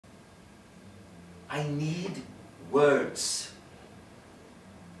I need words.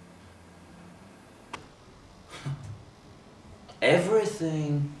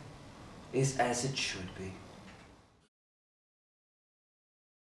 Everything is as it should be.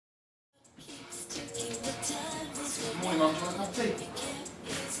 Morning, Mum. Do you want a cup of tea?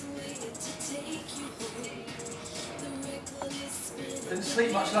 Didn't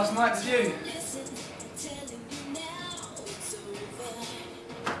sleep much last night, did you?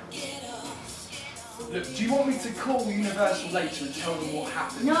 Look, do you want me to call Universal later and tell them what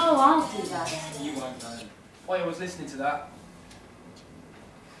happened? No, I'll do that. You won't know. While I was listening to that.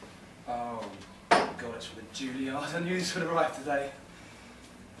 Oh, God, it's for the Juilliard. I knew this would arrive today.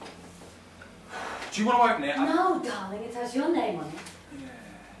 Do you want to open it? No, darling, it has your name on it. Yeah.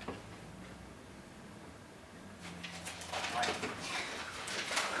 Right.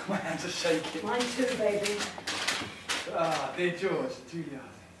 My hands are shaking. Mine too, baby. Ah, dear George, Juilliard.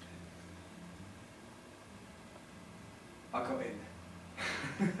 I got in.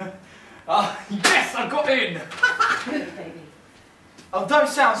 Ah, yes, I got in! Good, baby. Oh, don't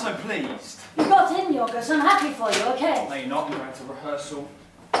sound so pleased. You got in, Yorgos. I'm happy for you, okay? No, you're not. You're going to rehearsal.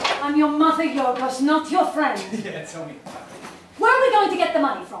 I'm your mother, Yorgos, not your friend. Yeah, tell me. Where are we going to get the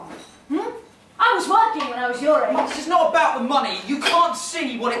money from? Hmm? I was working when I was your age. This is not about the money. You can't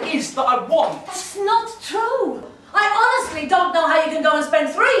see what it is that I want. That's not true. I honestly don't know how you can go and spend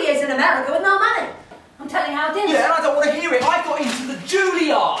 3 years in America with no money. I'm telling you how it is. Yeah, and I don't want to hear it. I got into the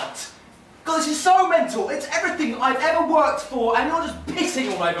Juilliard. God, this is so mental. It's everything I've ever worked for, and you're just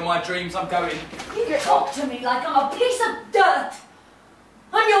pissing all over my dreams. I'm going. You talk to me like I'm a piece of dirt.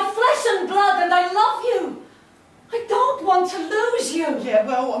 I'm your flesh and blood, and I love you. I don't want to lose you. Yeah,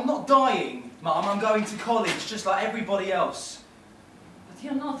 well, I'm not dying, Mum. I'm going to college just like everybody else. But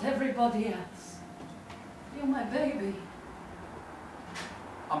you're not everybody else. You're my baby.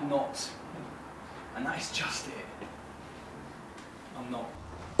 I'm not. And that is just it. I'm not.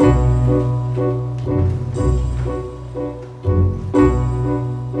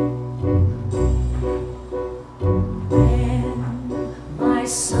 When my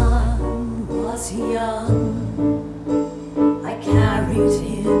son was young, I carried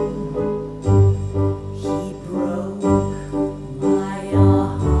him. He broke my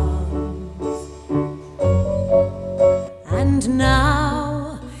arms. And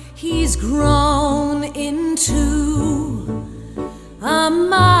now he's grown into a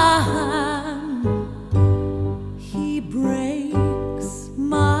man. He breaks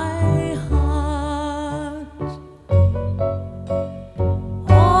my heart.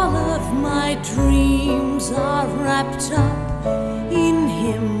 All of my dreams are wrapped up in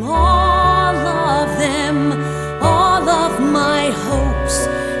him, all of them. All of my hopes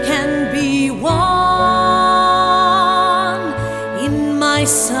can be won in my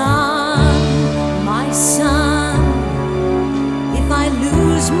son, my son. If I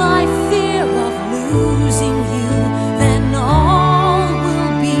lose my fear of losing you, then all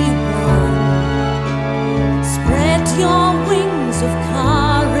will be one. Spread your wings of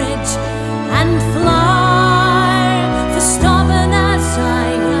courage and fly, for stubborn as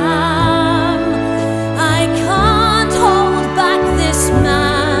I am, I can't hold back this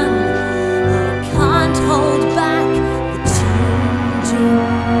man. I can't hold back the changing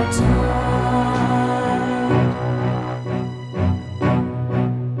tide.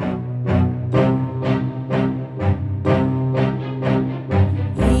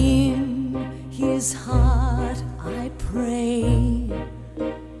 In his heart I pray,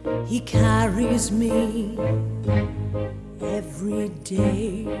 he carries me every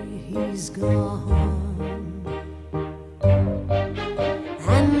day he's gone.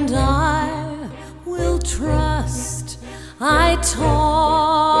 And I will trust, I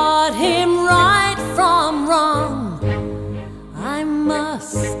taught him right from wrong. I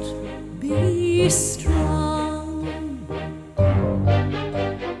must be strong.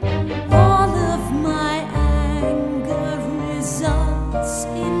 All of my anger results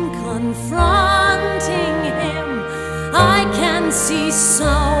in confronting him. I can see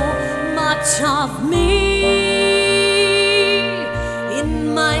so much of me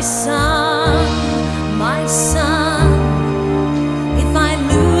in my son, my son. If I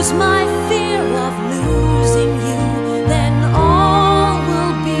lose my fear of losing you, then all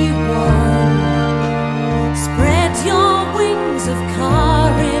will be one. Spread your wings of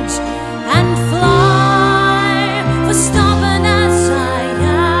courage and fly, for stubborn as I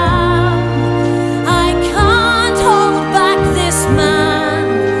am, I can't hold back this man.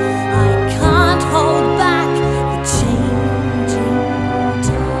 I can't hold back the changing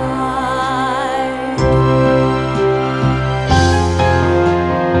tide.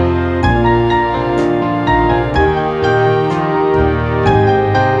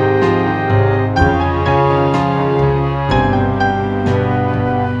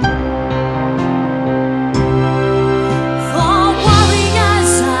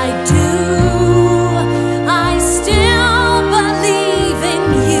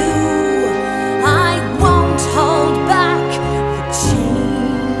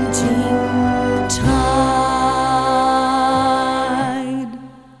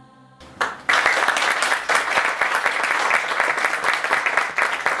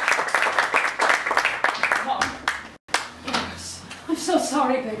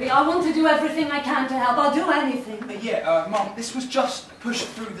 I want to do everything I can to help. I'll do anything. Mum, this was just pushed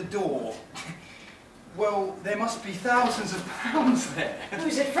through the door. Well, there must be thousands of pounds there.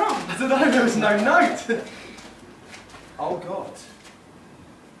 Who's it from? I don't know, there was no note. Oh, God.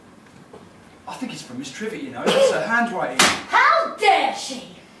 I think it's from Miss Trivett, you know. That's her handwriting. How dare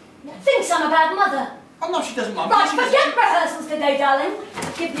she? Thinks I'm a bad mother. Oh, no, she doesn't, Mum. Right, forget rehearsals today, darling.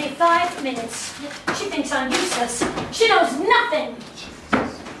 Give me 5 minutes. She thinks I'm useless. She knows nothing.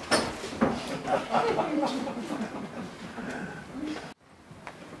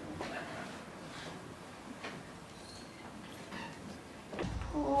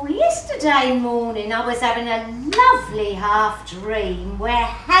 Oh, yesterday morning I was having a lovely half dream where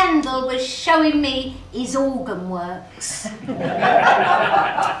Handel was showing me his organ works. In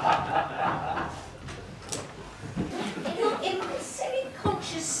my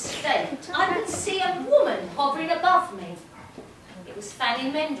semi-conscious state, I could see a woman hovering above me. It was Fanny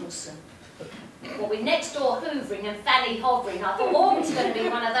Mendelssohn. Well, with next door hoovering and Fanny hovering, I thought, oh, it's going to be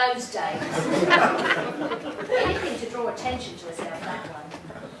one of those days. Anything to draw attention to herself, that one.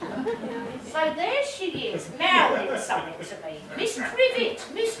 So there she is, mouthing something to me. Miss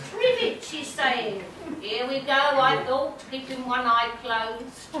Trivett, she's saying. Here we go, I thought, keeping one eye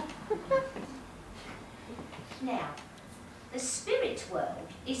closed. Now, the spirit world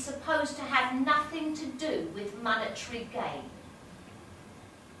is supposed to have nothing to do with monetary gain.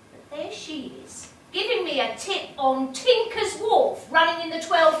 But there she is, giving me a tip on Tinker's Wharf, running in the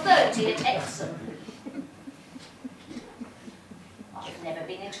 12:30 at Epsom. I've never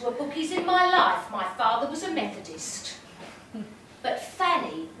been into a bookies in my life. My father was a Methodist. But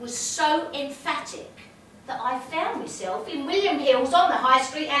Fanny was so emphatic that I found myself in William Hill's on the High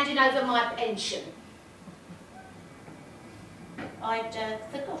Street handing over my pension. I'd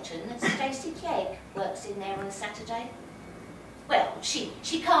forgotten that Stacey Clegg works in there on a Saturday. Well, she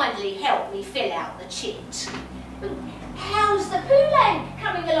kindly helped me fill out the chit. How's the Poulenc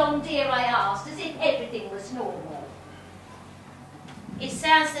coming along, dear, I asked, as if everything was normal. It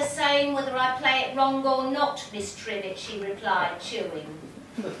sounds the same whether I play it wrong or not, Miss Trivett, she replied, chewing.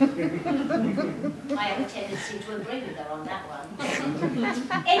 I have a tendency to agree with her on that one.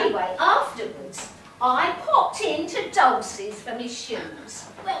 Anyway, afterwards, I popped into Dulce's for my shoes.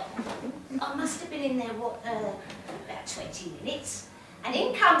 Well, I must have been in there, about 20 minutes. And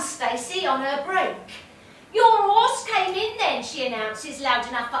in comes Stacey on her break. Your horse came in then, she announces, loud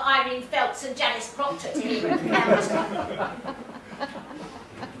enough for Irene Phelps and Janice Proctor to hear it out.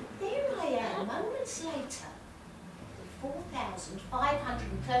 There I am, moments later, with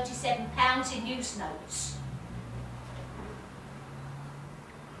 £4,537 in use notes.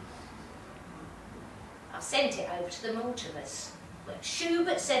 I sent it over to the Mortimers. Well,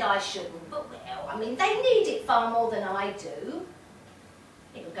 Schubert said I shouldn't, but well, I mean, they need it far more than I do.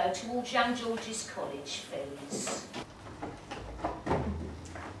 It'll go towards young George's college fees.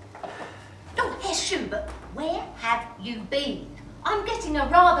 Oh, Herr Schubert, where have you been? I'm getting a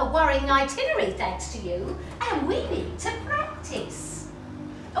rather worrying itinerary, thanks to you, and we need to practice.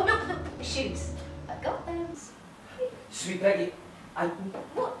 Oh, look, the shoes. I've got those. Sweet Peggy,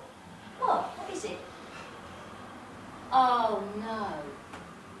 What? What is it? Oh, no.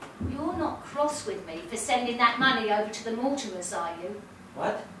 You're not cross with me for sending that money over to the Mortimers, are you?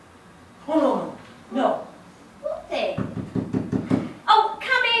 What? Oh, no. What then? Oh,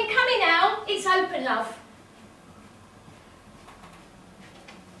 come in now. It's open, love.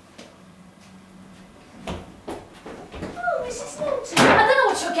 Oh, Mrs. Mortimer. I don't know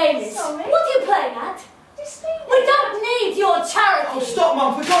what your game is. Sorry. What are you playing at? We don't need your charity. Oh, stop,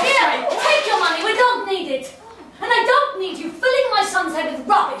 Mum, for God's Here, sake. take your money. We don't need it. And I don't need you filling my son's head with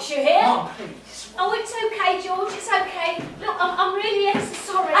rubbish, you hear? Mum, please. Oh, it's okay, George, it's okay. Look, I'm really ever so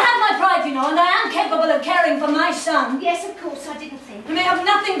sorry. I have my pride, you know, and I am capable of caring for my son. Yes, of course, I didn't think. I may have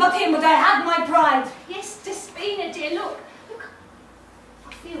nothing but him, but I have my pride. Yes, Despina, dear, look.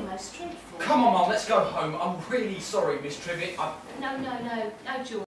 I feel most dreadful. Come on, Mum, let's go home. I'm really sorry, Miss Trivett. No, George.